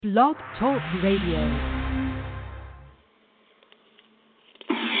Blog Talk Radio.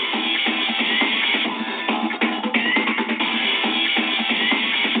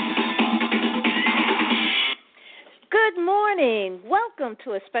 Good morning. Welcome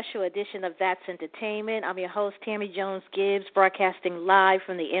to a special edition of That's Entertainment. I'm your host, Tammy Jones-Gibbs, broadcasting live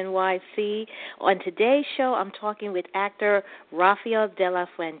from the NYC. On today's show, I'm talking with actor Rafael de la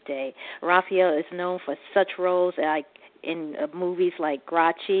Fuente. Rafael is known for such roles like in movies like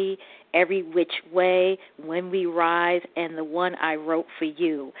Grachi, Every Which Way, When We Rise, and The One I Wrote for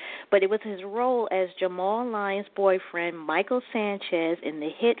You. But it was his role as Jamal Lyons' boyfriend, Michael Sanchez, in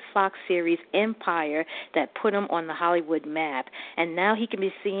the hit Fox series Empire that put him on the Hollywood map. And now he can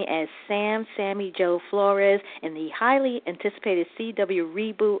be seen as Sammy Joe Flores in the highly anticipated CW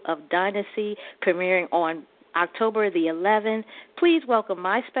reboot of Dynasty, premiering on October the 11th. Please welcome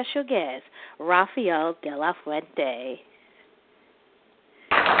my special guest, Rafael de la Fuente.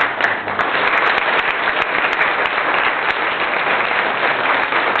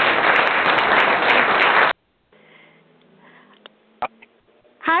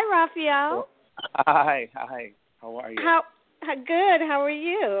 Hi, Rafael. Hi. How are you? Good. How are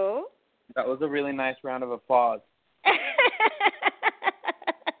you? That was a really nice round of applause.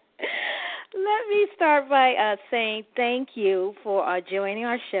 Let me start by saying thank you for joining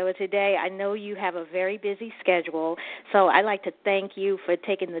our show today. I know you have a very busy schedule, so I'd like to thank you for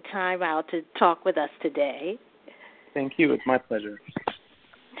taking the time out to talk with us today. Thank you. It's my pleasure.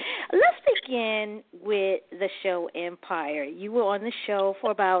 Let's begin with the show Empire. You were on the show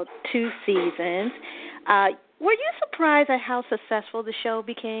for about 2 seasons. Were you surprised at how successful the show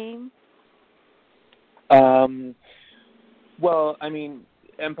became? Well, I mean,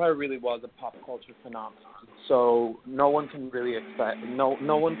 Empire really was a pop culture phenomenon. So no one can really expect. No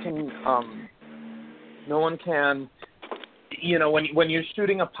one can. You know, when you're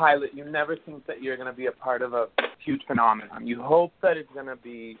shooting a pilot, you never think that you're going to be a part of a huge phenomenon. You hope that it's going to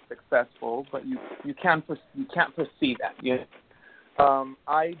be successful, but you can't foresee that. You know?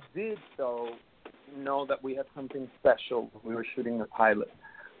 I did though know that we had something special when we were shooting the pilot.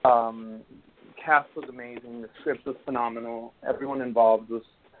 Cast was amazing. The script was phenomenal. Everyone involved was,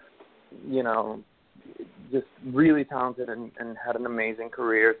 you know, just really talented and had an amazing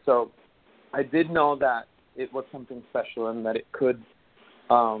career. So I did know that it was something special and that it could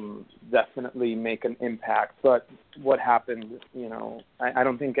definitely make an impact. But what happened, you know, I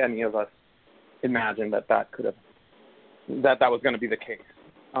don't think any of us imagined that was going to be the case.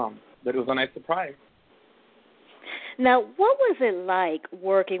 But it was a nice surprise. Now, what was it like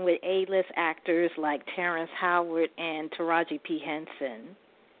working with A-list actors like Terrence Howard and Taraji P. Henson?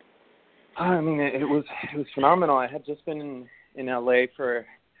 I mean, it was phenomenal. I had just been in LA for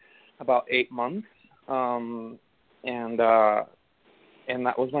about 8 months, and that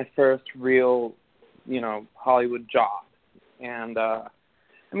was my first real, you know, Hollywood job. And I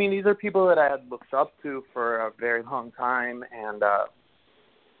mean, these are people that I had looked up to for a very long time, and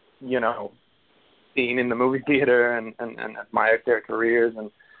you know, seen in the movie theater and admired their careers,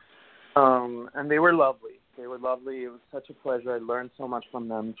 and they were lovely. They were lovely. It was such a pleasure. I learned so much from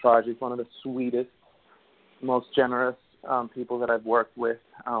them. Taraji's one of the sweetest, most generous people that I've worked with,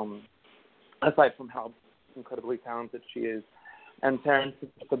 aside from how incredibly talented she is. And Terrence is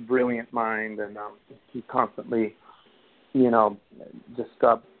just a brilliant mind, and he's constantly, you know, just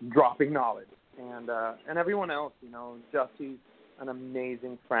dropping knowledge. And everyone else, you know, Jesse's an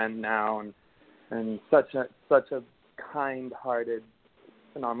amazing friend now, and such a kind-hearted,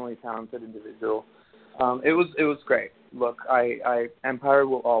 phenomenally talented individual. It was great. Look, Empire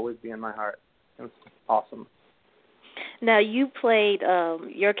will always be in my heart. It was awesome. Now, you played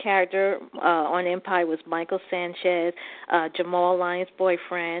your character on Empire was Michael Sanchez, Jamal Lyons'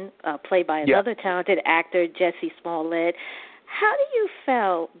 boyfriend, played by another talented actor, Jesse Smollett. How do you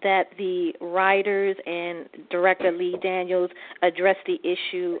feel that the writers and director Lee Daniels addressed the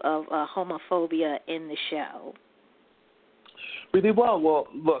issue of homophobia in the show? Really well. Well,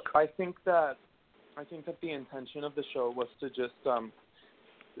 look, I think that the intention of the show was to just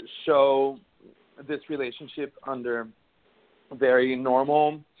show this relationship under very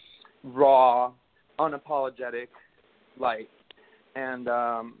normal, raw, unapologetic light, and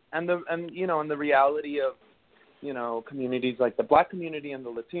you know, and the reality of, you know, communities like the Black community and the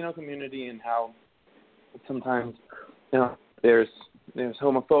Latino community, and how sometimes, you know, there's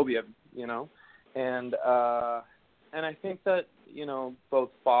homophobia, you know, and I think that, you know, both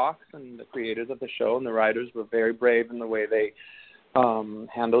Fox and the creators of the show and the writers were very brave in the way they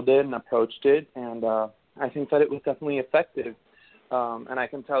handled it and approached it, and I think that it was definitely effective. And I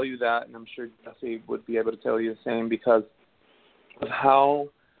can tell you that, and I'm sure Jesse would be able to tell you the same, because of how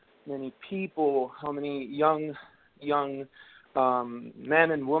many people, how many young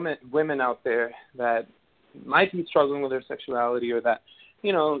men and women out there that might be struggling with their sexuality, or that,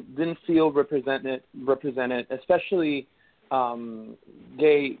 you know, didn't feel represented, especially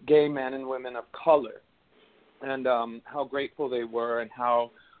gay men and women of color, and how grateful they were, and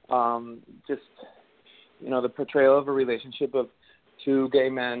how just, you know, the portrayal of a relationship of two gay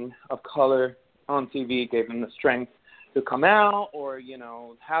men of color on TV gave them the strength to come out, or, you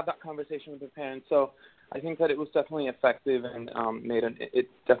know, have that conversation with their parents. So I think that it was definitely effective, and it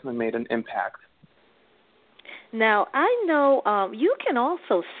definitely made an impact. Now, I know you can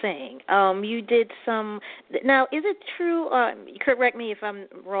also sing. You did some. Now, is it true? Correct me if I'm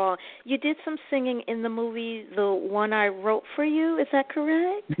wrong. You did some singing in the movie, The One I Wrote for You. Is that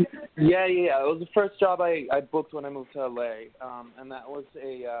correct? Yeah. It was the first job I booked when I moved to LA, and that was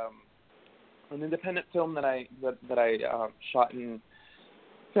an independent film that I shot in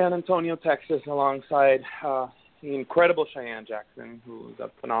San Antonio, Texas, alongside the incredible Cheyenne Jackson, who is a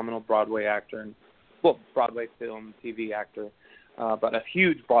phenomenal Broadway actor and Broadway film, TV actor, but a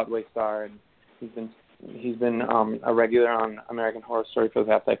huge Broadway star, and he's been a regular on American Horror Story for the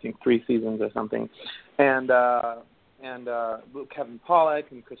past, I think, 3 seasons or something, and Kevin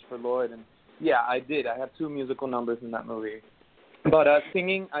Pollak and Christopher Lloyd, and yeah, I had 2 musical numbers in that movie. But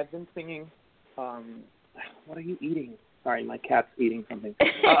singing, I've been singing. What are you eating? Sorry, my cat's eating something.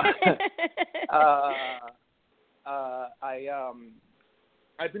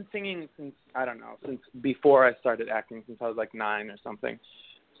 I've been singing since before I started acting, since I was like 9 or something.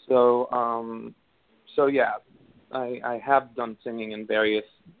 So yeah, I have done singing in various,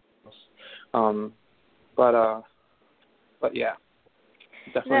 but yeah,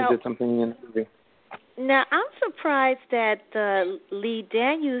 definitely did something in the movie. Now, I'm surprised that Lee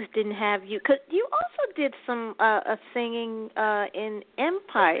Daniels didn't have you, because you also did some singing in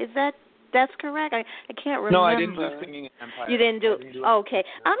Empire. That's correct? I can't remember. No, I didn't do singing in Empire. You didn't do? Okay.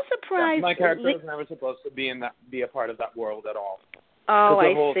 I'm surprised. Yeah, my character was never supposed to be a part of that world at all. Oh,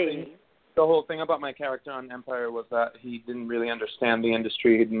 I see. The whole thing about my character on Empire was that he didn't really understand the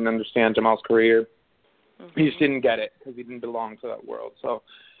industry. He didn't understand Jamal's career. Mm-hmm. He just didn't get it because he didn't belong to that world. So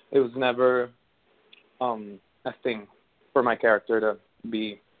it was never a thing for my character to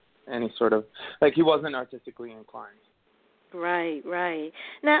be any sort of, like, he wasn't artistically inclined. Right.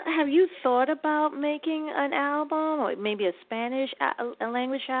 Now, have you thought about making an album, or maybe a Spanish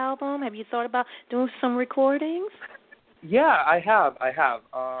language album? Have you thought about doing some recordings? Yeah, I have.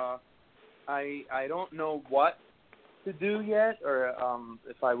 I don't know what to do yet, or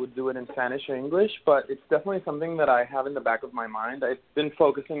if I would do it in Spanish or English, but it's definitely something that I have in the back of my mind. I've been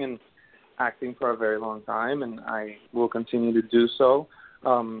focusing in acting for a very long time, and I will continue to do so.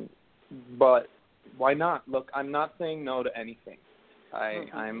 But why not? Look, I'm not saying no to anything.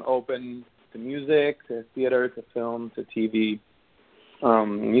 I'm open to music, to theater, to film, to TV,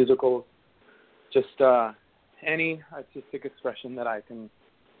 musicals, just any artistic expression that I can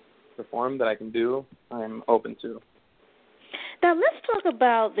perform, that I can do, I'm open to. Now, let's talk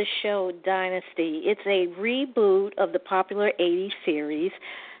about the show Dynasty. It's a reboot of the popular 80s series.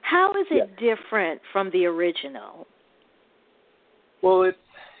 How is it different from the original? Well, it's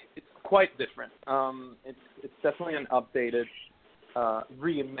quite different. It's definitely an updated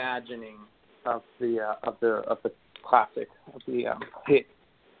reimagining of the classic, of the hit.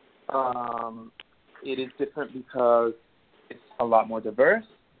 It is different because it's a lot more diverse.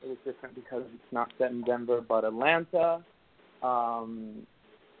 It is different because it's not set in Denver but Atlanta.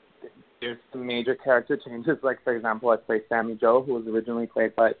 There's some major character changes. Like, for example, I play Sammy Joe, who was originally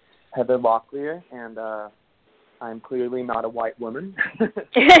played by Heather Locklear, and I'm clearly not a white woman.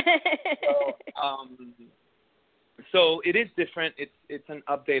 So it is different. It's an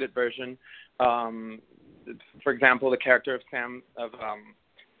updated version. For example, the character of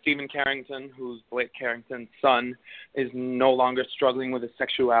Stephen Carrington, who's Blake Carrington's son, is no longer struggling with his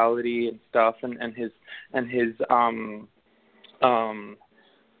sexuality and stuff, and his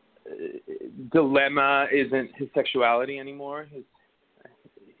dilemma isn't his sexuality anymore.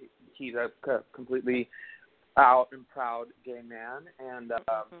 He's a completely out and proud gay man, and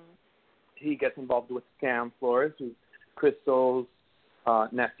he gets involved with Sam Flores, who's Crystal's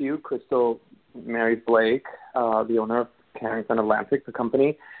nephew. Crystal married Blake, the owner of Carrington Atlantic, the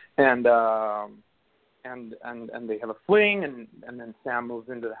company, and they have a fling, and then Sam moves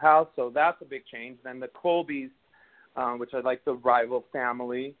into the house. So that's a big change. Then the Colbys, which are like the rival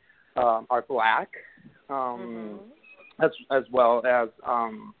family, are black, as well as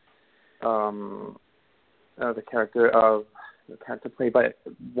the character played by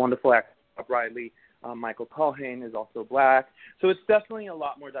wonderful actor Riley Michael Culhane is also black. So it's definitely a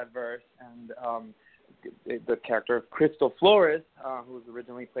lot more diverse. And the character of Crystal Flores, who was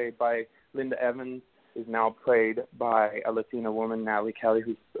originally played by Linda Evans, is now played by a Latina woman, Natalie Kelly,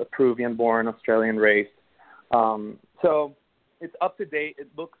 who's a Peruvian-born, Australian-raised. So it's up to date. It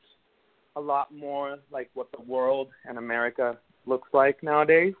looks a lot more like what the world and America looks like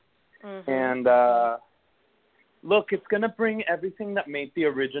nowadays. Mm-hmm. And look, it's going to bring everything that made the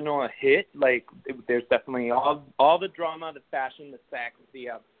original a hit. Like, there's definitely all the drama, the fashion, the sex, the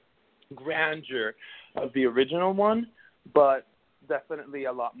grandeur of the original one, but definitely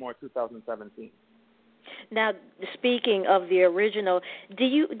a lot more 2017. Now, speaking of the original, do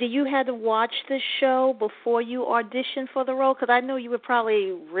you had to watch the show before you auditioned for the role? Because I know you were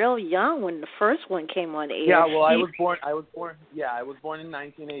probably real young when the first one came on air. Yeah, well, I was born in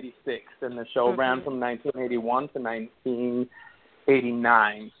 1986, and the show ran from 1981 to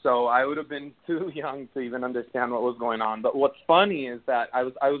 1989. So I would have been too young to even understand what was going on. But what's funny is that I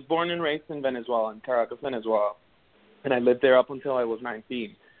was born and raised in Venezuela, in Caracas, Venezuela, and I lived there up until I was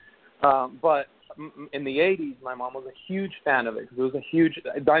 19. But in the 80s, my mom was a huge fan of it because it was a huge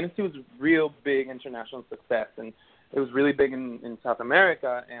 – Dynasty was a real big international success, and it was really big in South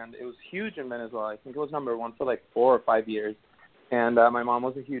America, and it was huge in Venezuela. I think it was number one for like 4 or 5 years, and my mom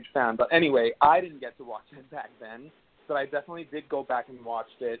was a huge fan. But anyway, I didn't get to watch it back then, but I definitely did go back and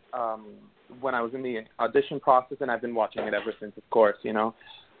watched it when I was in the audition process, and I've been watching it ever since, of course, you know.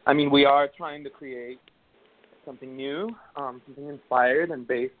 I mean, we are trying to create – something new, something inspired and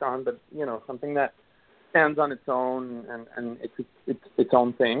based on, but you know, something that stands on its own and it's its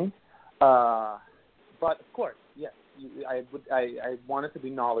own thing. But of course, yes, I wanted to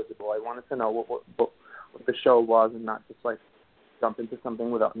be knowledgeable. I wanted to know what the show was and not just like jump into something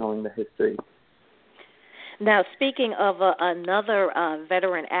without knowing the history. Now, speaking of another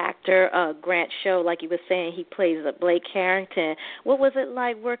veteran actor, Grant Show, like you were saying, he plays Blake Harrington. What was it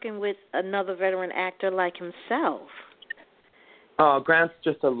like working with another veteran actor like himself? Grant's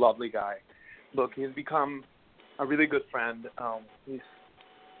just a lovely guy. Look, he's become a really good friend. He's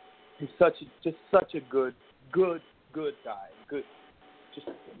such a good guy.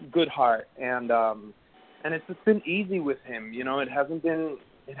 Good heart, and it's just been easy with him. You know, it hasn't been.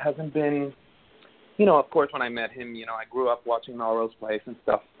 You know, of course, when I met him, you know, I grew up watching Melrose Place and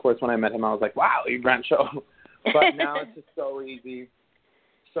stuff. Of course, when I met him, I was like, wow, you're Grant Show. But now it's just so easy.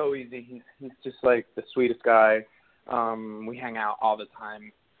 So easy. He's just like the sweetest guy. We hang out all the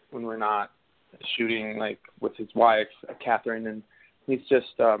time when we're not shooting, like with his wife, Catherine, and he's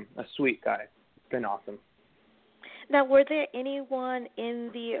just a sweet guy. It's been awesome. Now, were there anyone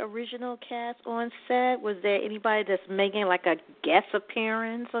in the original cast on set? Was there anybody that's making like a guest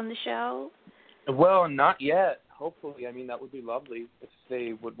appearance on the show? Well, not yet. Hopefully. I mean, that would be lovely if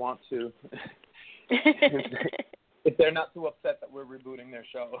they would want to. If they're not too upset that we're rebooting their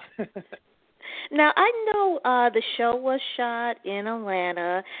show. Now, I know the show was shot in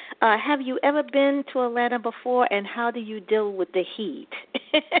Atlanta. Have you ever been to Atlanta before, and how do you deal with the heat?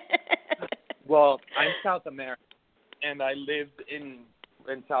 Well, I'm South American, and I lived in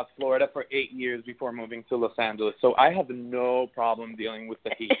South Florida for 8 years before moving to Los Angeles, so I have no problem dealing with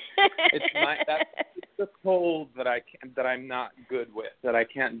the heat. It's the cold that I'm not good with, that I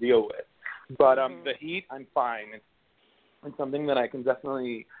can't deal with. But the heat, I'm fine. It's something that I can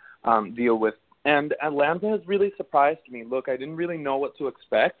definitely deal with. And Atlanta has really surprised me. Look, I didn't really know what to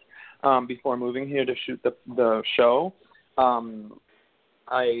expect before moving here to shoot the show.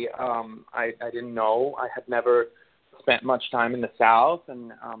 I didn't know. I had never spent much time in the South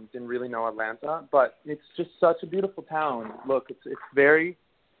and didn't really know Atlanta, but it's just such a beautiful town. Look, it's very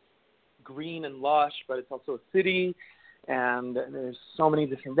green and lush, but it's also a city, and there's so many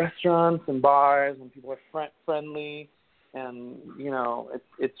different restaurants and bars, and people are friendly, and you know,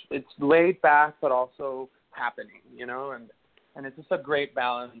 it's laid back but also happening, you know, and it's just a great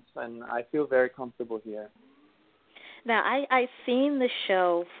balance, and I feel very comfortable here. Now, I seen the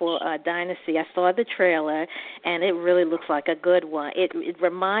show for Dynasty. I saw the trailer, and it really looks like a good one. It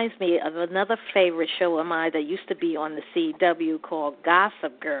reminds me of another favorite show of mine that used to be on the CW called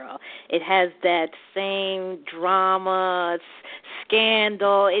Gossip Girl. It has that same drama,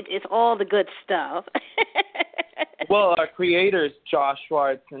 scandal. It's all the good stuff. Well, our creators, Josh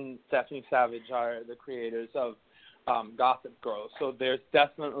Schwartz and Stephanie Savage, are the creators of Gossip Girl, so there's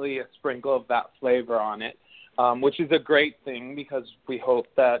definitely a sprinkle of that flavor on it. Which is a great thing because we hope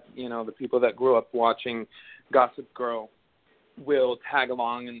that, you know, the people that grew up watching Gossip Girl will tag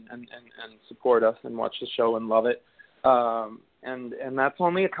along and support us and watch the show and love it. And that's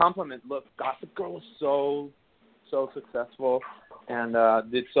only a compliment. Look, Gossip Girl was so successful and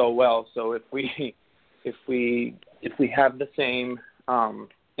did so well. So if we if we have the same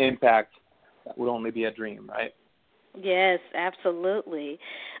impact, that would only be a dream, right? Yes, absolutely.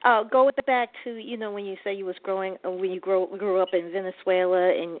 Go back to when you say you was when you grew up in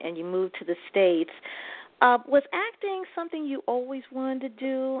Venezuela and you moved to the States. Was acting something you always wanted to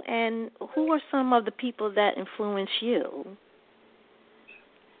do, and who are some of the people that influenced you?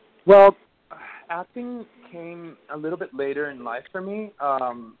 Well, acting came a little bit later in life for me.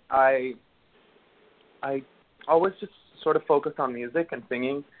 I always just sort of focused on music and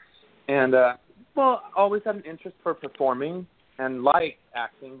singing, and always had an interest for performing and liked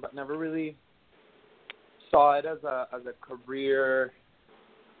acting, but never really saw it as a career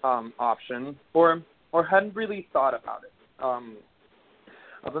option, or hadn't really thought about it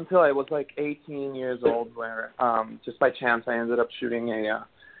up until I was like 18 years old, where just by chance I ended up shooting a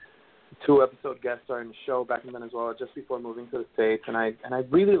 2-episode guest star in a show back in Venezuela just before moving to the States, and I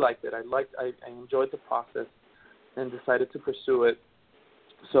really liked it. I enjoyed the process and decided to pursue it.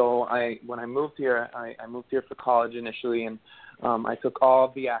 So when I moved here, I moved here for college initially, and I took all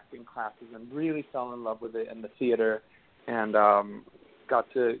of the acting classes and really fell in love with it and the theater, and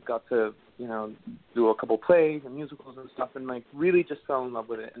got to do a couple plays and musicals and stuff, and like really just fell in love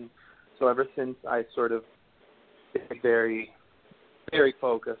with it. And so ever since, I sort of been very, very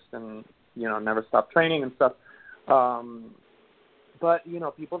focused and never stopped training and stuff. But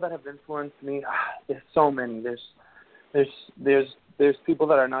people that have influenced me, there's so many. There's people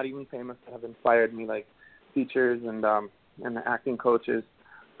that are not even famous that have inspired me, like teachers and acting coaches.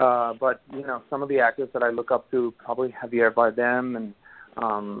 But some of the actors that I look up to, probably Javier Bardem and I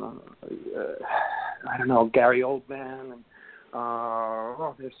don't know, Gary Oldman, and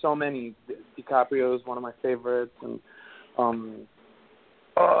there's so many. DiCaprio is one of my favorites, and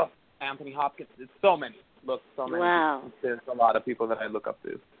Anthony Hopkins. It's so many. So many. Wow. There's a lot of people that I look up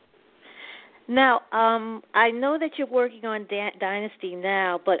to. Now, I know that you're working on Dynasty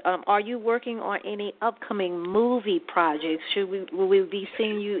now, but are you working on any upcoming movie projects? Will we be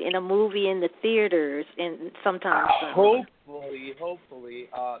seeing you in a movie in the theaters in sometime soon? Hopefully.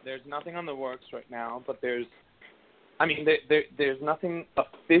 There's nothing on the works right now, but there's nothing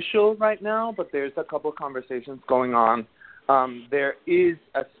official right now, but there's a couple of conversations going on. There is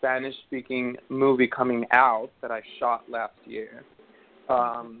a Spanish-speaking movie coming out that I shot last year.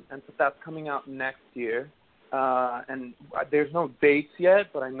 And so that's coming out next year. And there's no dates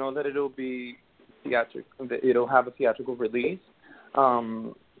yet, but I know that it'll be it'll have a theatrical release.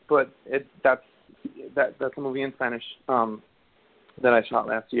 But that's a movie in Spanish that I shot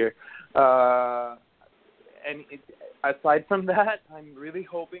last year. Aside from that, I'm really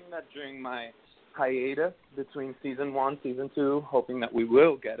hoping that during my hiatus between season 1, season 2, hoping that we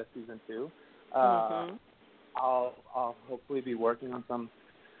will get a season 2. I'll hopefully be working on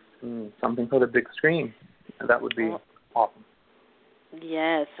something for the big screen. That would be awesome.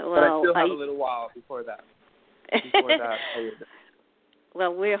 Yes, well, but I still have a little while before that.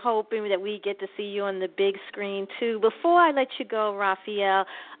 Well, we're hoping that we get to see you on the big screen too. Before I let you go, Rafael,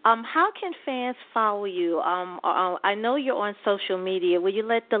 how can fans follow you? I know you're on social media. Will you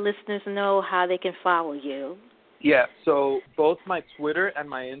let the listeners know how they can follow you? Yeah. So both my Twitter and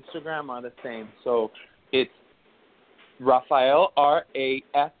my Instagram are the same. So it's Rafael,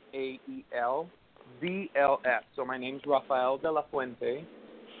 Rafael DLF. So my name's Rafael de la Fuente,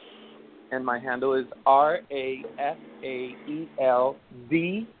 and my handle is Rafael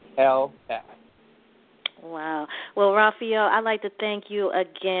DLF. Wow. Well, Rafael, I'd like to thank you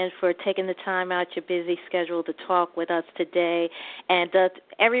again for taking the time out your busy schedule to talk with us today. And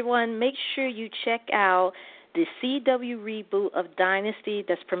everyone, make sure you check out the CW reboot of Dynasty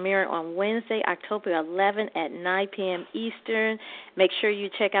that's premiering on Wednesday, October 11 at 9 p.m. Eastern. Make sure you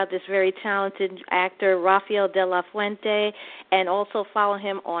check out this very talented actor, Rafael de la Fuente, and also follow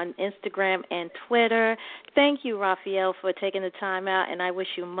him on Instagram and Twitter. Thank you, Rafael, for taking the time out, and I wish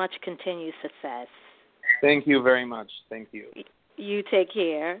you much continued success. Thank you very much. Thank you. You take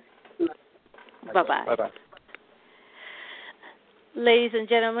care. Bye-bye. Bye-bye. Ladies and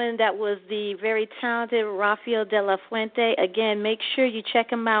gentlemen, that was the very talented Rafael de la Fuente. Again, make sure you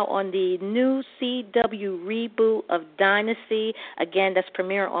check him out on the new CW reboot of Dynasty. Again, that's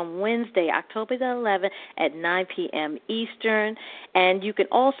premiering on Wednesday, October the 11th at 9 p.m. Eastern. And you can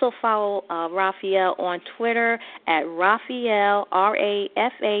also follow Rafael on Twitter at Rafael,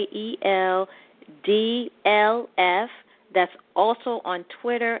 Rafael DLF. That's also on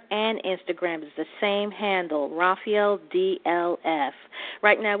Twitter and Instagram. It's the same handle, Rafael DLF.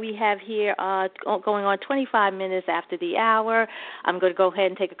 Right now we have here going on 25 minutes after the hour. I'm going to go ahead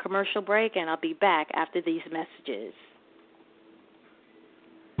and take a commercial break, and I'll be back after these messages.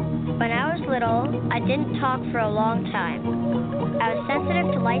 When I was little, I didn't talk for a long time. I was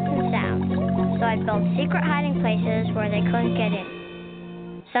sensitive to lights and sounds, so I built secret hiding places where they couldn't get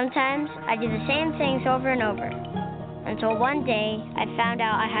in. Sometimes I did the same things over and over, until one day I found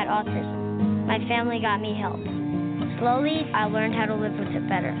out I had autism. My family got me help. Slowly, I learned how to live with it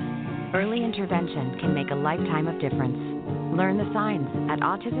better. Early intervention can make a lifetime of difference. Learn the signs at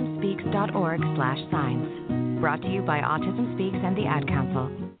autismspeaks.org/signs. Brought to you by Autism Speaks and the Ad Council.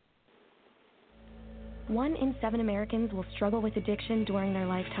 1 in 7 Americans will struggle with addiction during their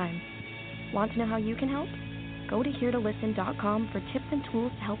lifetime. Want to know how you can help? Go to heretolisten.com for tips and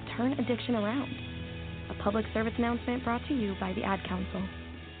tools to help turn addiction around. A public service announcement brought to you by the Ad Council.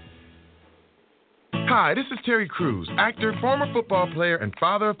 Hi, this is Terry Crews, actor, former football player, and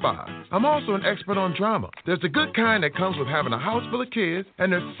father of 5. I'm also an expert on drama. There's the good kind that comes with having a house full of kids,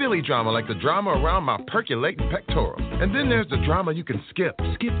 and there's silly drama like the drama around my percolating pectorals. And then there's the drama you can skip.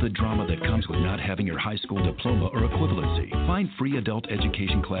 Skip the drama that comes with not having your high school diploma or equivalency. Find free adult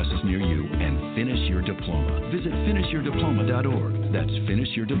education classes near you and finish your diploma. Visit finishyourdiploma.org. That's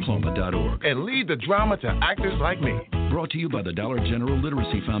finishyourdiploma.org. And lead the drama to actors like me. Brought to you by the Dollar General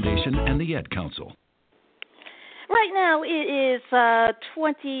Literacy Foundation and the Ed Council. Right now, it is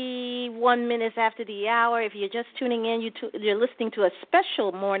 21 minutes after the hour. If you're just tuning in, you're listening to a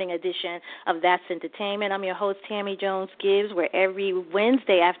special morning edition of That's Entertainment. I'm your host, Tammy Jones-Gibbs, where every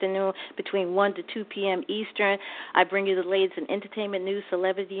Wednesday afternoon between 1 to 2 p.m. Eastern, I bring you the latest in entertainment news,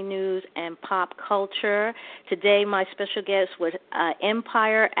 celebrity news, and pop culture. Today, my special guest was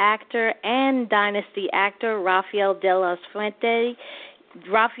Empire actor and Dynasty actor Rafael de la Fuente.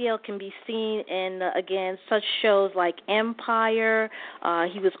 Rafael can be seen in, again, such shows like Empire.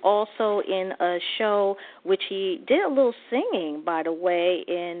 He was also in a show which he did a little singing, by the way,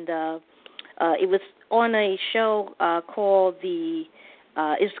 and it was on a show called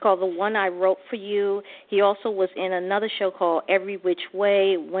it's called The One I Wrote for You. He also was in another show called Every Which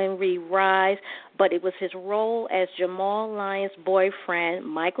Way, When We Rise, but it was his role as Jamal Lyons' boyfriend,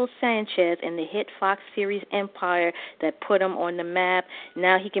 Michael Sanchez, in the hit Fox series Empire that put him on the map.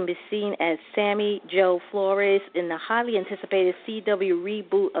 Now he can be seen as Sammy Joe Flores in the highly anticipated CW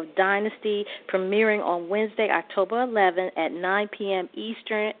reboot of Dynasty, premiering on Wednesday, October 11th at 9 p.m.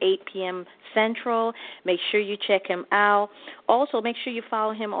 Eastern, 8 p.m. Central. Make sure you check him out. Also, make sure you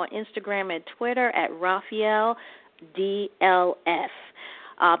follow him on Instagram and Twitter at Rafael DLF.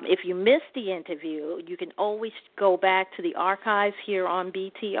 If you missed the interview, you can always go back to the archives here on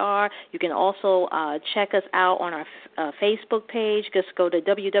BTR. You can also check us out on our Facebook page. Just go to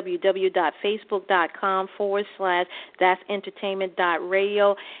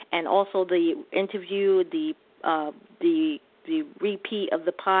www.facebook.com/that'sentertainment.radio, and also the interview, the repeat of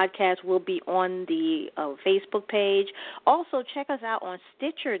the podcast will be on the Facebook page. Also, check us out on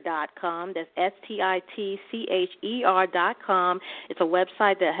Stitcher.com. That's STITCHER.com. It's a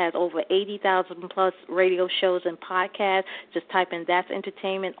website that has over 80,000 plus radio shows and podcasts. Just type in That's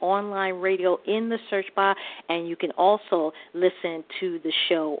Entertainment Online Radio in the search bar, and you can also listen to the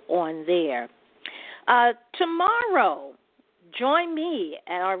show on there. Tomorrow, join me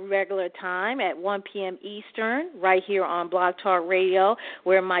at our regular time at 1 p.m. Eastern, right here on Blog Talk Radio,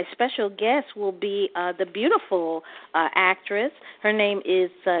 where my special guest will be the beautiful actress. Her name is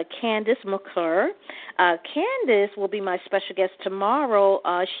Candace McClure. Candace will be my special guest tomorrow.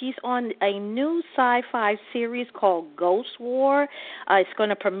 She's on a new sci-fi series called Ghost War. It's going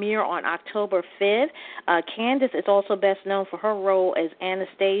to premiere on October 5th. Candace is also best known for her role as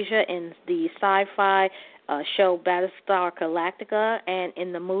Anastasia in the sci-fi show Battlestar Galactica, and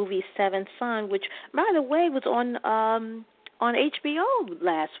in the movie Seventh Son, which, by the way, was on HBO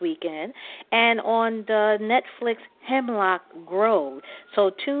last weekend, and on the Netflix Hemlock Grove.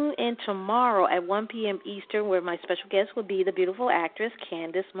 So tune in tomorrow at 1 p.m. Eastern, where my special guest will be the beautiful actress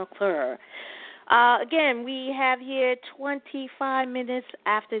Candace McClure. Again, we have here 25 minutes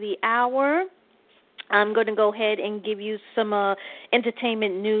after the hour. I'm going to go ahead and give you some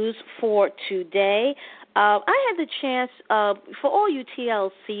entertainment news for today. I had the chance, for all you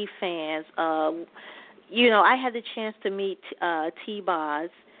TLC fans, I had the chance to meet T-Boz,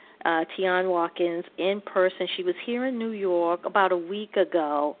 Tian Watkins, in person. She was here in New York about 2 weeks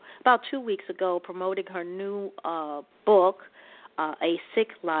ago, promoting her new book, A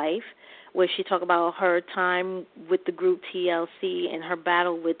Sick Life, where she talked about her time with the group TLC and her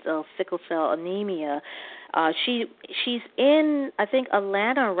battle with sickle cell anemia. She's in, I think,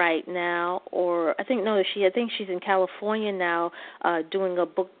 Atlanta right now, I think she's in California now, doing a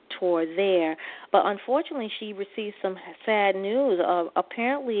book tour there. But unfortunately, she received some sad news.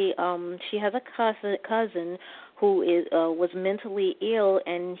 Apparently, she has a cousin who was mentally ill,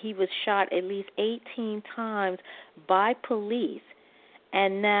 and he was shot at least 18 times by police.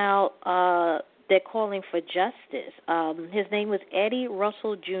 And now they're calling for justice. His name was Eddie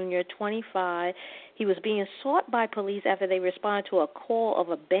Russell Jr., 25. He was being sought by police after they responded to a call of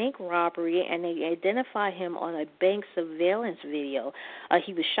a bank robbery, and they identified him on a bank surveillance video.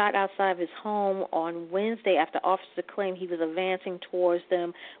 He was shot outside of his home on Wednesday after officers claimed he was advancing towards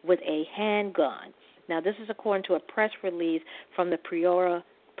them with a handgun. Now, this is according to a press release from the Peoria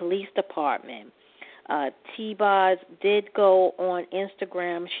Police Department. T-Boz did go on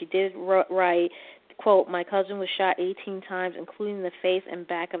Instagram. She did write, quote, "My cousin was shot 18 times, including the face and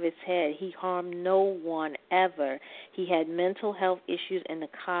back of his head. He harmed no one ever. He had mental health issues, and the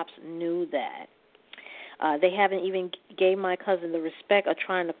cops knew that." They haven't even gave my cousin the respect of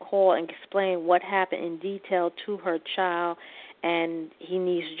trying to call and explain what happened in detail to her child, and he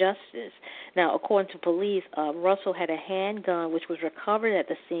needs justice. Now, according to police, Russell had a handgun which was recovered at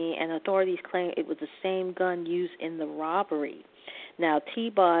the scene, and authorities claim it was the same gun used in the robbery. Now,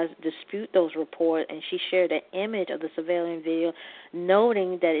 T-Boz dispute those reports, and she shared an image of the surveillance video,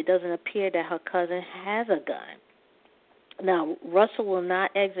 noting that it doesn't appear that her cousin has a gun. Now, Russell will not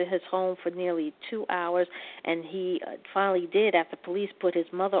exit his home for nearly 2 hours, and he finally did after police put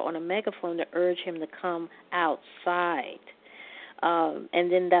his mother on a megaphone to urge him to come outside.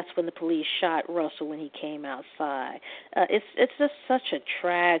 And then that's when the police shot Russell when he came outside. It's just such a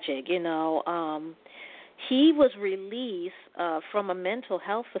tragic, He was released from a mental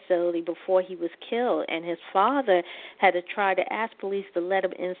health facility before he was killed, and his father had to try to ask police to let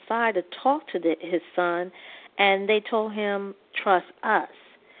him inside to talk to his son, and they told him, "Trust us."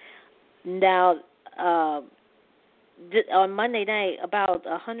 Now, on Monday night, about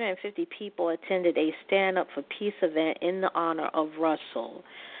 150 people attended a Stand Up for Peace event in the honor of Russell.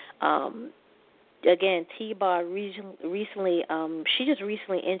 Again, T-Bar recently, she just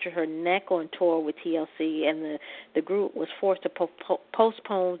recently injured her neck on tour with TLC, and the group was forced to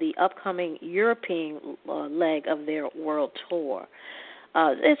postpone the upcoming European leg of their world tour.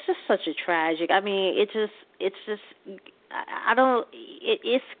 It's just such a tragic. I mean, it's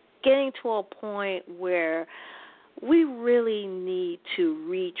getting to a point where we really need to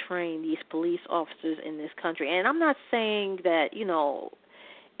retrain these police officers in this country. And I'm not saying that,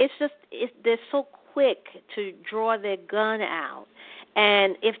 they're so quick to draw their gun out.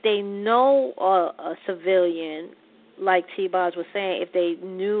 And if they know a civilian, like T-Boz was saying, if they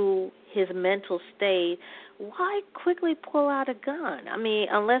knew his mental state, why quickly pull out a gun? I mean,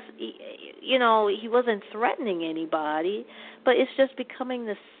 unless, he wasn't threatening anybody, but it's just becoming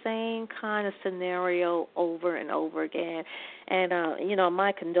the same kind of scenario over and over again. And,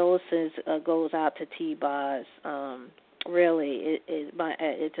 my condolences goes out to T-Boz. Really,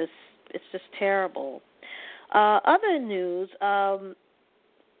 it's just terrible. Other news,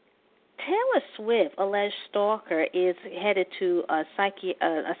 Taylor Swift, alleged stalker, is headed to a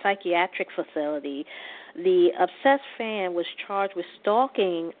psychiatric facility. The obsessed fan was charged with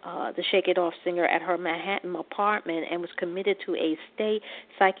stalking the Shake It Off singer at her Manhattan apartment and was committed to a state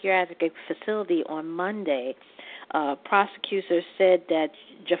psychiatric facility on Monday. Prosecutors said that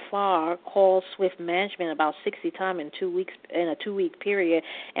Jafar called Swift management about 60 times in a 2-week period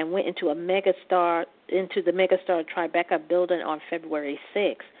and went into the Megastar Tribeca building on February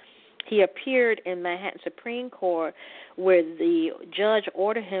 6th. He appeared in Manhattan Supreme Court, where the judge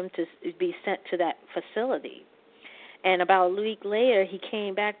ordered him to be sent to that facility. And about a week later, he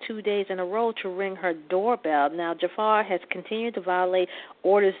came back 2 days in a row to ring her doorbell. Now, Jafar has continued to violate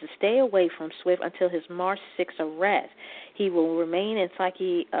orders to stay away from Swift until his March 6th arrest. He will remain in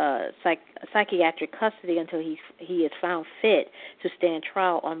psychiatric custody until he is found fit to stand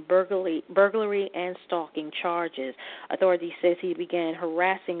trial on burglary and stalking charges. Authorities says he began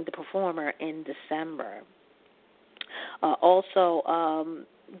harassing the performer in December.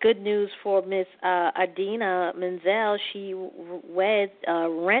 Good news for Miss Idina Menzel. She wed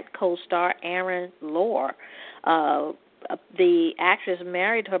Rent co-star Aaron Lore. The actress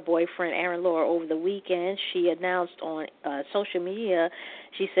married her boyfriend Aaron Lore over the weekend. She announced on social media,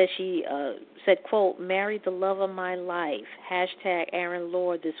 she said, quote, "Married the love of my life, #Aaron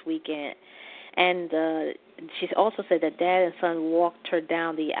Lore this weekend." And she also said that dad and son walked her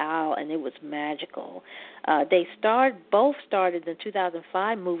down the aisle, and it was magical. They both starred in the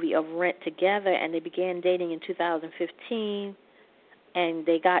 2005 movie of Rent together, and they began dating in 2015, and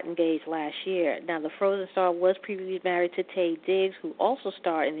they got engaged last year. Now, the Frozen star was previously married to Taye Diggs, who also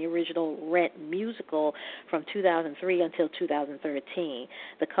starred in the original Rent musical from 2003 until 2013.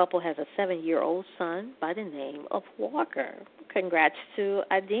 The couple has a 7-year-old son by the name of Walker. Congrats to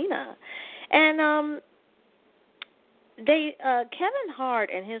Idina. And Kevin Hart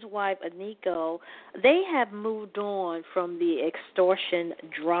and his wife Aniko, they have moved on from the extortion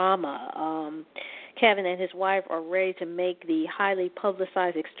drama. Kevin and his wife are ready to make the highly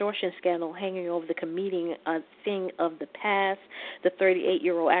publicized extortion scandal hanging over the comedian a thing of the past. The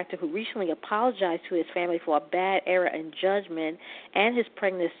 38-year-old actor, who recently apologized to his family for a bad error in judgment, and his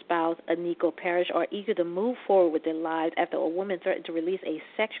pregnant spouse, Aniko Parrish, are eager to move forward with their lives after a woman threatened to release a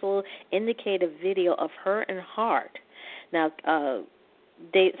sexual indicative video of her and Hart. Now,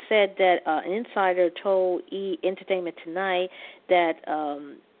 they said that an insider told E! Entertainment Tonight that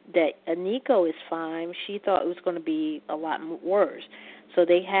that Aniko is fine. She thought it was going to be a lot worse. So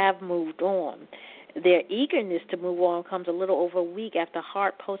they have moved on. Their eagerness to move on comes a little over a week after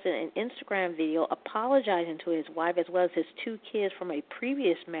Hart posted an Instagram video apologizing to his wife as well as his 2 kids from a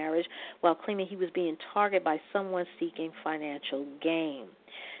previous marriage while claiming he was being targeted by someone seeking financial gain.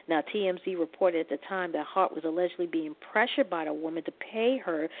 Now, TMZ reported at the time that Hart was allegedly being pressured by the woman to pay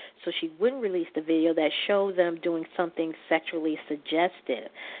her so she wouldn't release the video that showed them doing something sexually suggestive.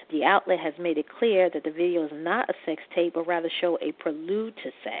 The outlet has made it clear that the video is not a sex tape, but rather show a prelude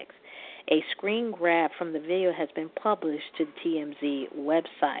to sex. A screen grab from the video has been published to the TMZ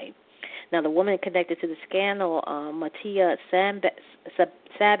website. Now, the woman connected to the scandal, Matia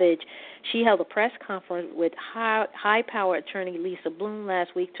Savage, she held a press conference with high-power attorney Lisa Bloom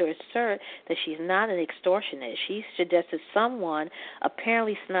last week to assert that she's not an extortionist. She suggested someone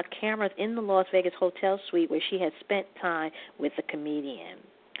apparently snuck cameras in the Las Vegas hotel suite where she had spent time with the comedian.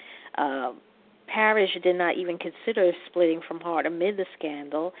 Parrish did not even consider splitting from Hart amid the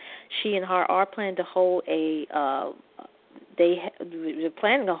scandal. She and Hart are planning to hold they're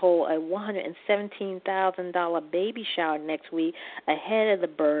planning to hold a $117,000 baby shower next week ahead of the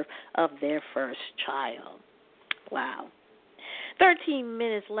birth of their first child. Wow. 13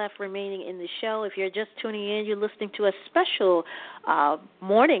 minutes left remaining in the show. If you're just tuning in, you're listening to a special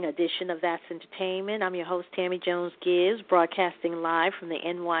morning edition of That's Entertainment. I'm your host, Tammy Jones Gibbs, broadcasting live from the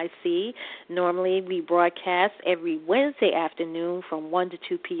NYC. Normally, we broadcast every Wednesday afternoon from 1 to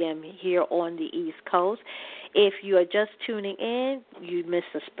 2 p.m. here on the East Coast. If you are just tuning in, you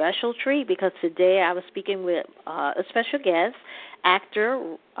missed a special treat because today I was speaking with a special guest,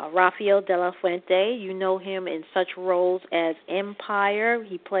 actor Rafael de la Fuente. You know him in such roles as Empire.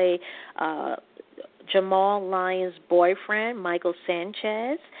 He played Jamal Lyon's boyfriend, Michael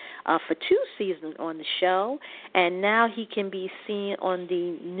Sanchez, for 2 seasons on the show. And now he can be seen on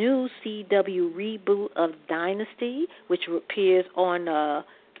the new CW reboot of Dynasty, which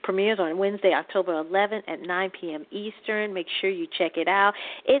premieres on Wednesday, October 11th at 9 p.m. Eastern. Make sure you check it out.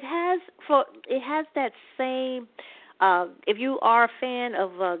 It has that same. If you are a fan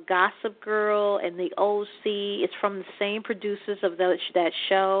of Gossip Girl and The OC, it's from the same producers of that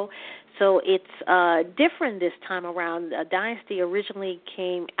show. So it's different this time around. Dynasty originally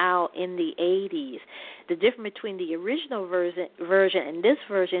came out in the 80s. The difference between the original version and this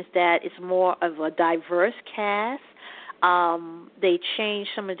version is that it's more of a diverse cast. They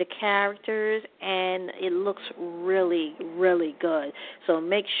changed some of the characters, and it looks really, really good. So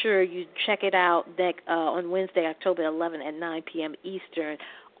make sure you check it out on Wednesday, October 11th at 9 p.m. Eastern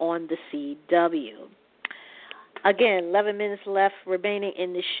on the CW. Again, 11 minutes left remaining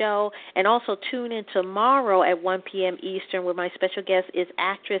in the show. And also tune in tomorrow at 1 p.m. Eastern where my special guest is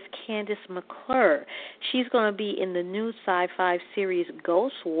actress Candace McClure. She's going to be in the new sci-fi series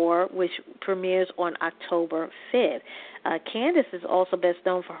Ghost War, which premieres on October 5th. Candace is also best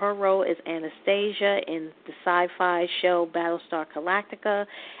known for her role as Anastasia in the sci-fi show Battlestar Galactica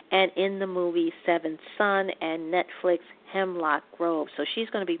and in the movie Seventh Son and Netflix Hemlock Grove. So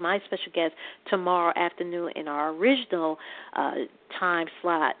she's going to be my special guest tomorrow afternoon in our original time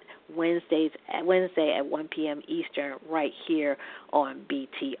slot, Wednesday at 1 p.m. Eastern, right here on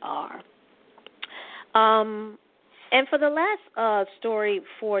BTR. And for the last story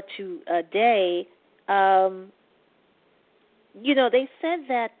for today, they said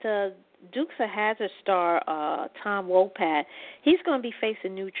that Dukes of Hazzard star Tom Wopat, he's going to be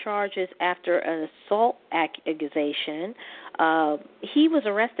facing new charges after an assault accusation. He was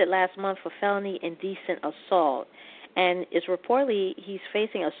arrested last month for felony indecent assault, and it's reportedly he's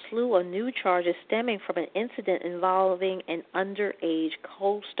facing a slew of new charges stemming from an incident involving an underage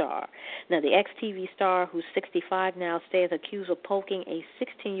co-star. Now, the ex-TV star, who's 65 now, stands accused of poking a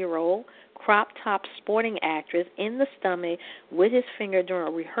 16-year-old crop-top sporting actress in the stomach with his finger during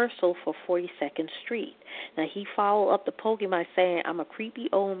a rehearsal for 42nd Street. Now, he followed up the poking by saying, "I'm a creepy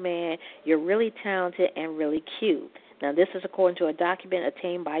old man, you're really talented and really cute." Now, this is according to a document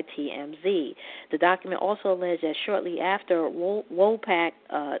obtained by TMZ. The document also alleged that shortly after Wopak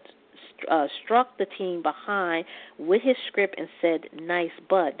struck the teen behind with his script and said, "Nice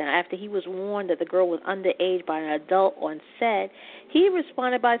butt." Now, after he was warned that the girl was underage by an adult on set, he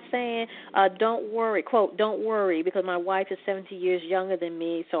responded by saying, "Don't worry," quote, "don't worry, because my wife is 70 years younger than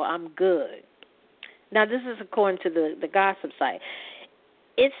me, so I'm good." Now, this is according to the gossip site.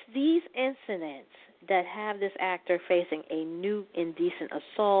 It's these incidents that have this actor facing a new indecent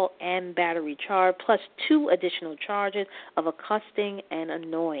assault and battery charge, plus 2 additional charges of accosting and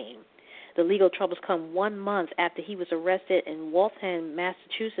annoying. The legal troubles come 1 month after he was arrested in Waltham,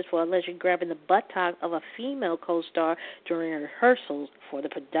 Massachusetts, for allegedly grabbing the buttock of a female co-star during rehearsals for the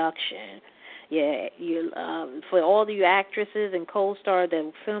production. Yeah, for all you actresses and co-stars that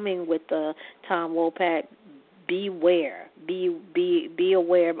were filming with Tom Wopat, beware. Be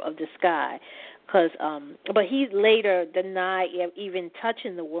aware of this guy. But he later denied even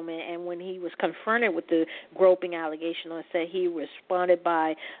touching the woman, and when he was confronted with the groping allegation on set, he responded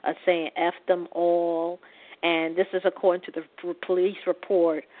by saying, "F them all," and this is according to the police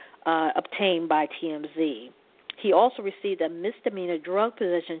report obtained by TMZ. He also received a misdemeanor drug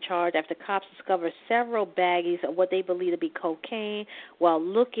possession charge after cops discovered several baggies of what they believe to be cocaine while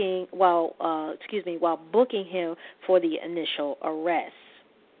booking him for the initial arrest.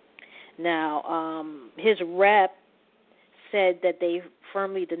 Now, his rep said that they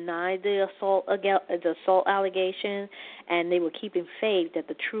firmly denied the assault allegation, and they were keeping faith that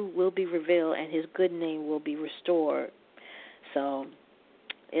the truth will be revealed and his good name will be restored. So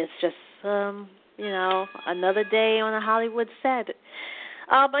it's just, another day on a Hollywood set.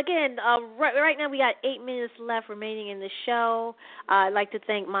 Again, right now we got 8 minutes left remaining in the show. I'd like to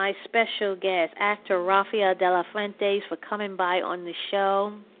thank my special guest, actor Rafael de la Fuente, for coming by on the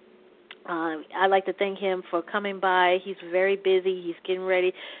show. I'd like to thank him for coming by. He's very busy. He's getting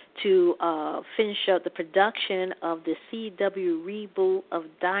ready to finish up the production of the CW reboot of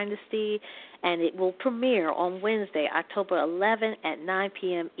Dynasty, and it will premiere on Wednesday, October 11th at 9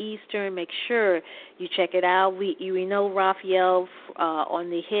 p.m. Eastern. Make sure you check it out. We know Rafael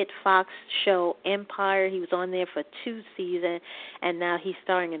on the hit Fox show Empire. He was on there for 2 seasons, and now he's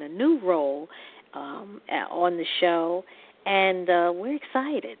starring in a new role on the show. And we're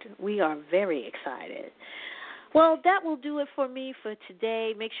excited. We are very excited. Well, that will do it for me for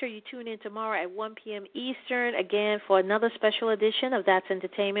today. Make sure you tune in tomorrow at 1 p.m. Eastern, again, for another special edition of That's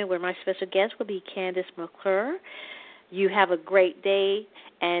Entertainment, where my special guest will be Candace McClure. You have a great day,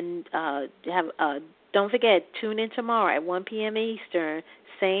 and don't forget, tune in tomorrow at 1 p.m. Eastern,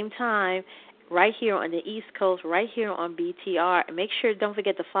 same time, right here on the East Coast, right here on BTR. And make sure, don't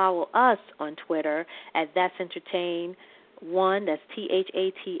forget to follow us on Twitter at That's Entertain. That's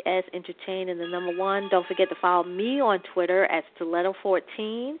THATS Entertain and the number 1. Don't forget to follow me on Twitter at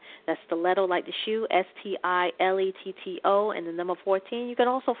Stiletto14. That's Stiletto like the shoe, STILETTO and the number 14. You can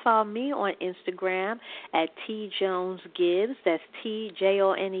also follow me on Instagram at TJonesGibbs. That's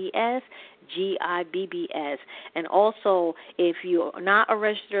TJONES GIBBS. And also, if you're not a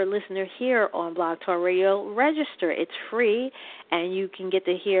registered listener here on Blog Talk Radio, register. It's free, and you can get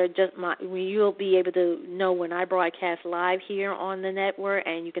to hear you'll be able to know when I broadcast live here on the network,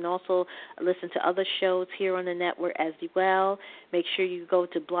 and you can also listen to other shows here on the network as well. Make sure you go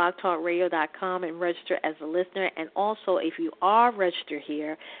to blogtalkradio.com and register as a listener. And also, if you are registered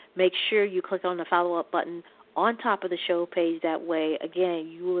here, make sure you click on the follow-up button on top of the show page. That way, again,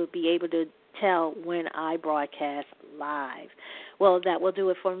 you will be able to tell when I broadcast live. Well, that will do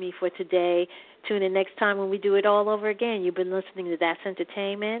it for me for today. Tune in next time when we do it all over again. You've been listening to That's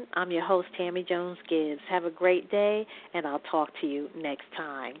Entertainment. I'm your host, Tammy Jones Gibbs. Have a great day, and I'll talk to you next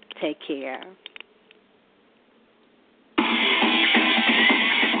time. Take care.